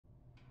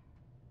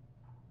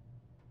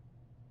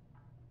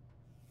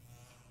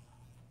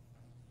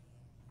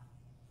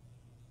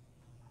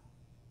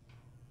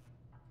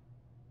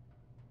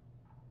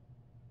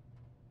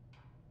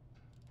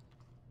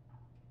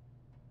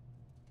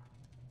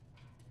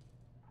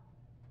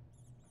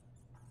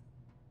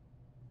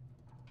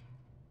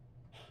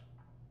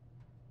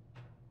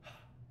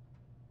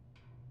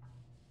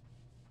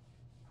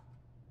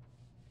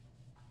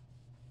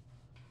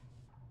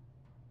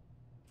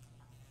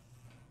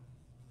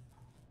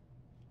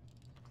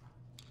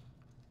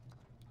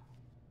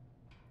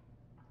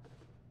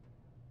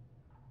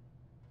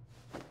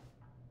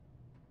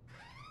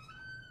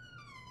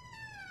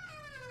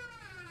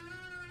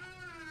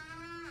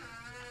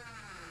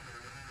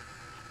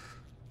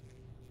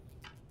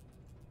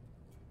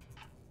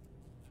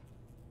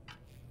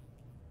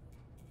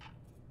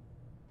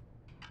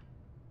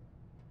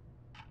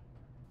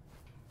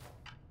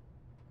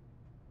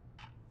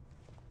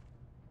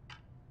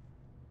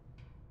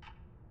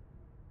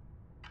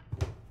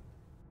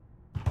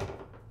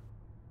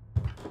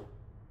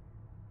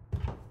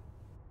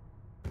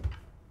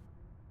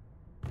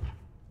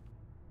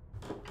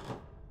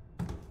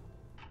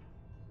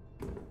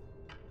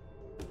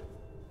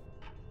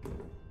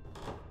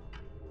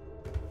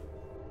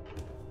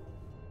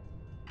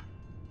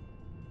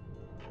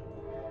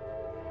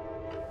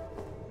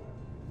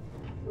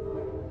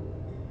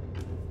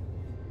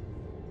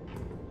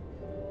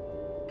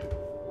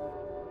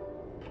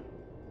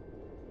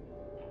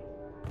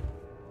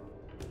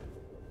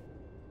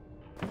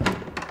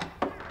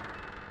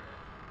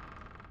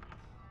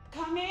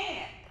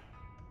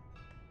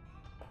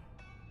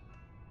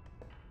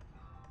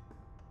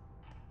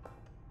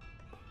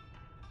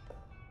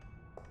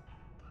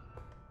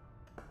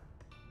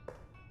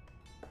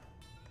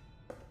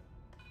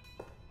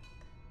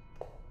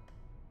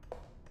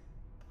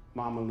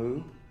Mama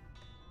Lou.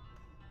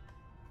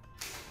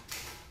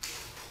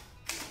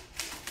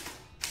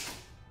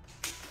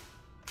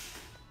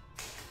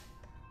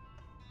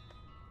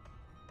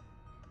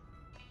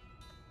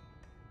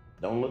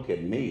 Don't look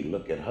at me,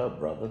 look at her,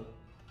 brother.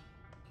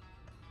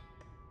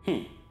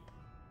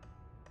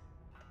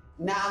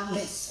 Now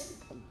listen.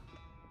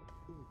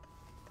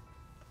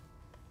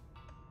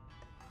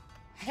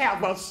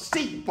 Have a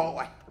seat,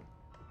 boy.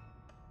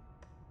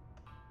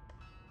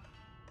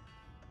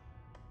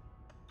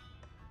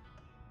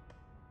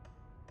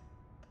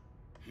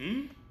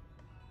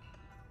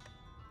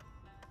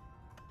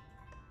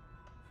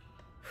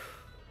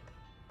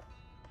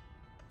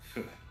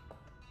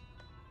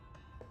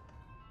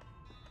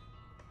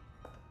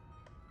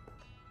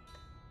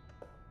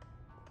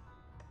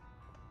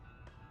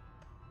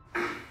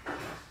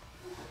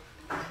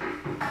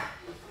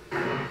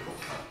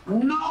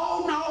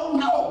 No, no,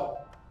 no.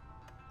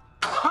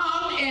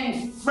 Come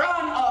in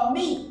front of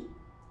me.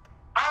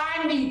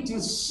 I need to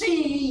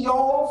see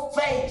your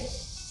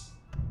face.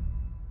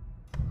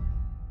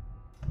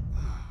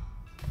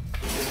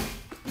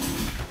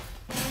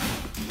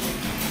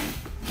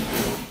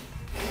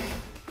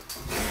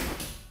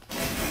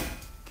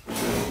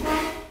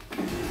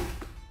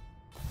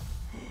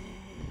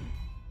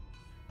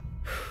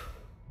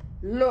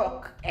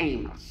 Look,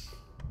 Amos.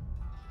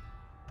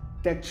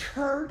 The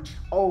church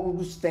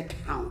owes the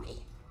county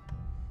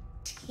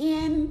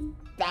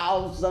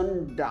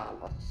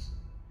 $10,000.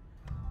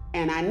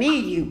 And I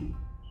need you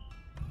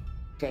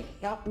to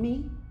help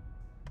me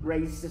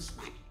raise this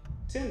money.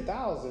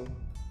 10,000?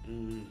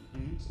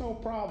 It's no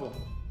problem.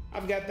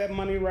 I've got that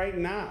money right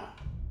now.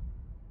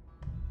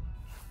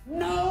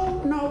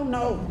 No, no,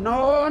 no,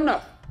 no,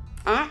 no.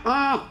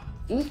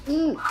 What's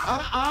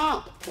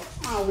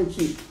wrong with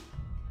you?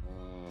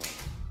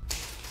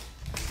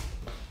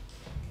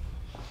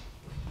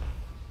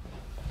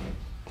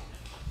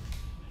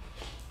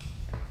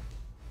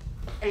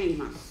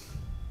 Amos,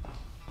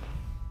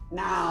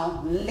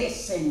 now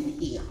listen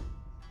here.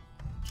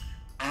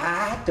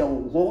 I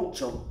don't want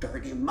your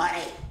dirty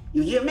money.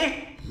 You hear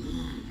me?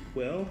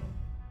 Well,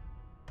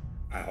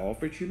 I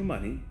offered you the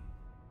money.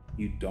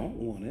 You don't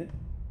want it.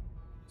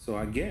 So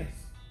I guess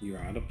you're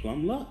out of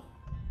plumb luck.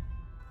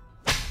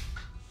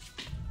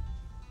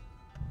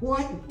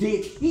 What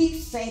did he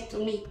say to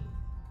me?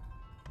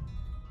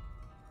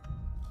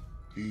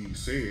 He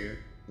said,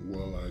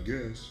 well, I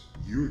guess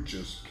you're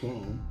just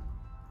plumb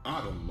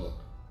out of luck.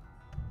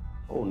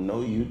 Oh,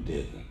 no, you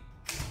didn't.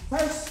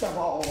 First of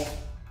all,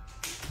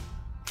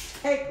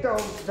 take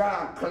those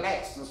darn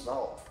glasses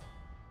off.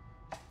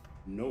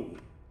 No.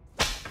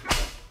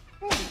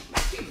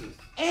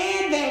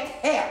 And that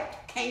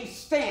hat, can't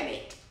stand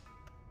it.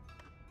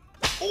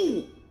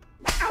 Ooh,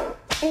 ow,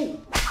 ooh,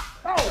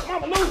 oh,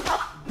 Mama Lou,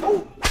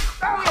 ooh,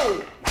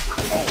 oh,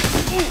 oh,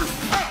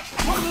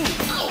 Mama Lou,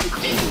 oh,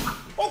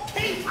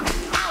 okay,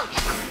 ouch,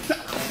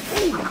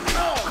 ooh,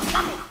 oh,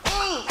 Mama,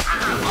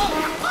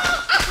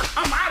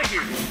 I'm out of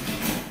here.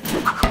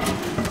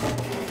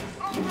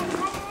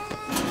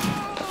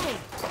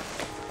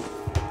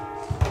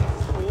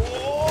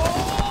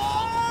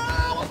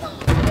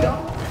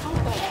 Don't come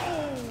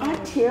back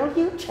until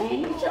you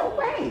change your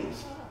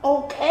ways,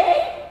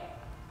 okay?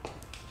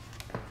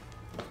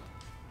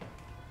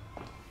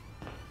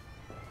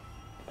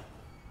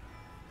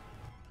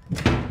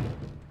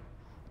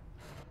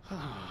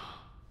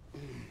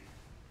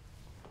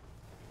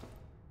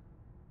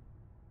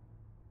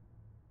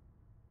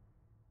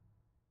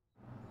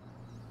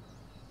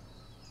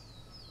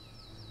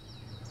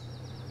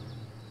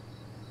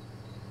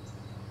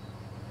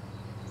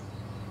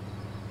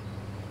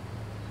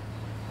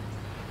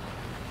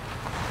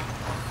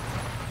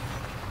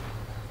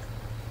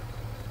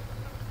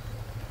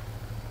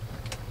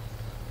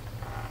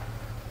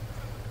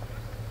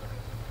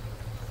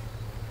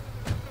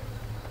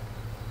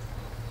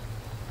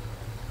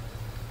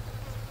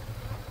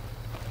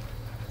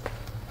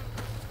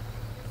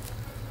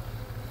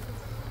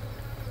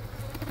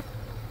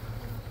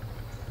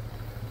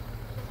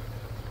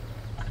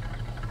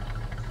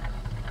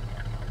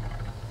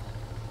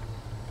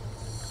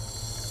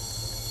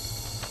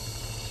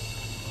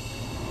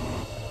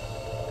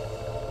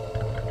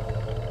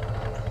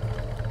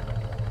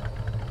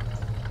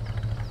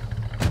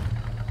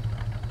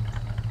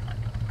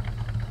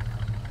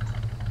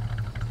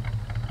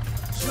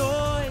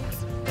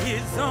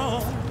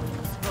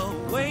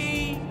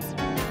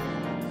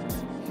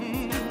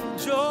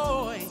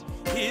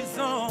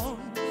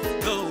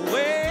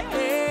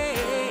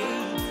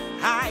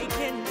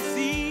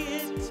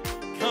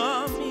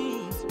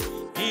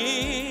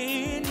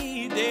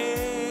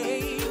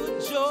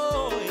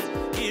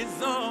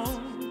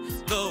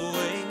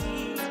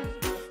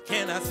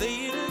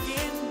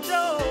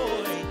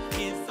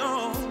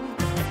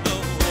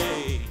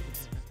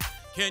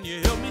 Can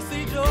you help me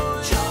say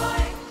joy?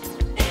 Joy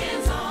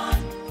is on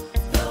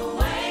the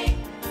way.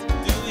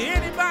 Do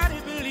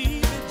anybody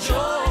believe it?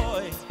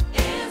 Joy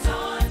is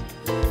on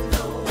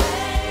the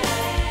way.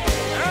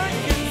 I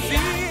can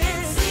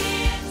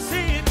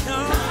see it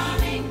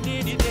coming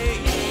any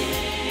day.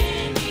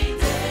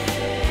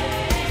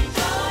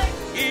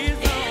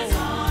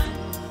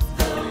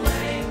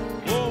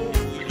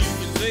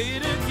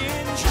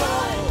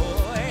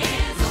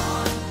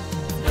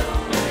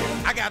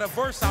 I got a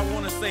verse I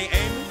want to say,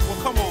 Amos.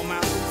 Well, come on,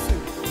 man.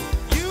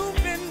 You've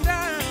been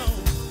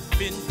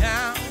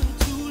down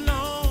too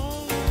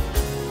long.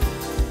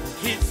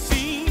 It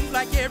seems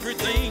like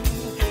everything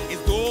is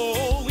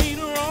going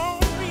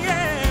wrong,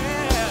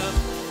 yeah.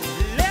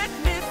 Let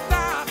me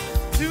stop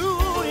to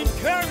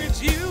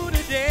encourage you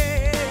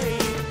today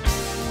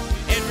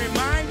and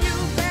remind you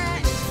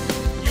that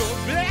your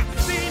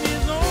blessing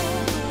is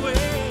on the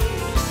way.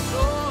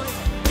 Joy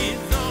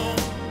is on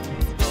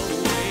the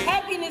way.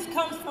 Happiness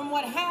comes from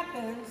what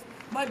happens,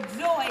 but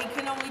joy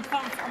can only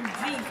come from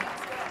Jesus.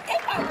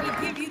 If I were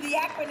to give you the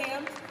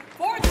acronyms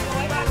for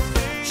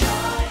joy,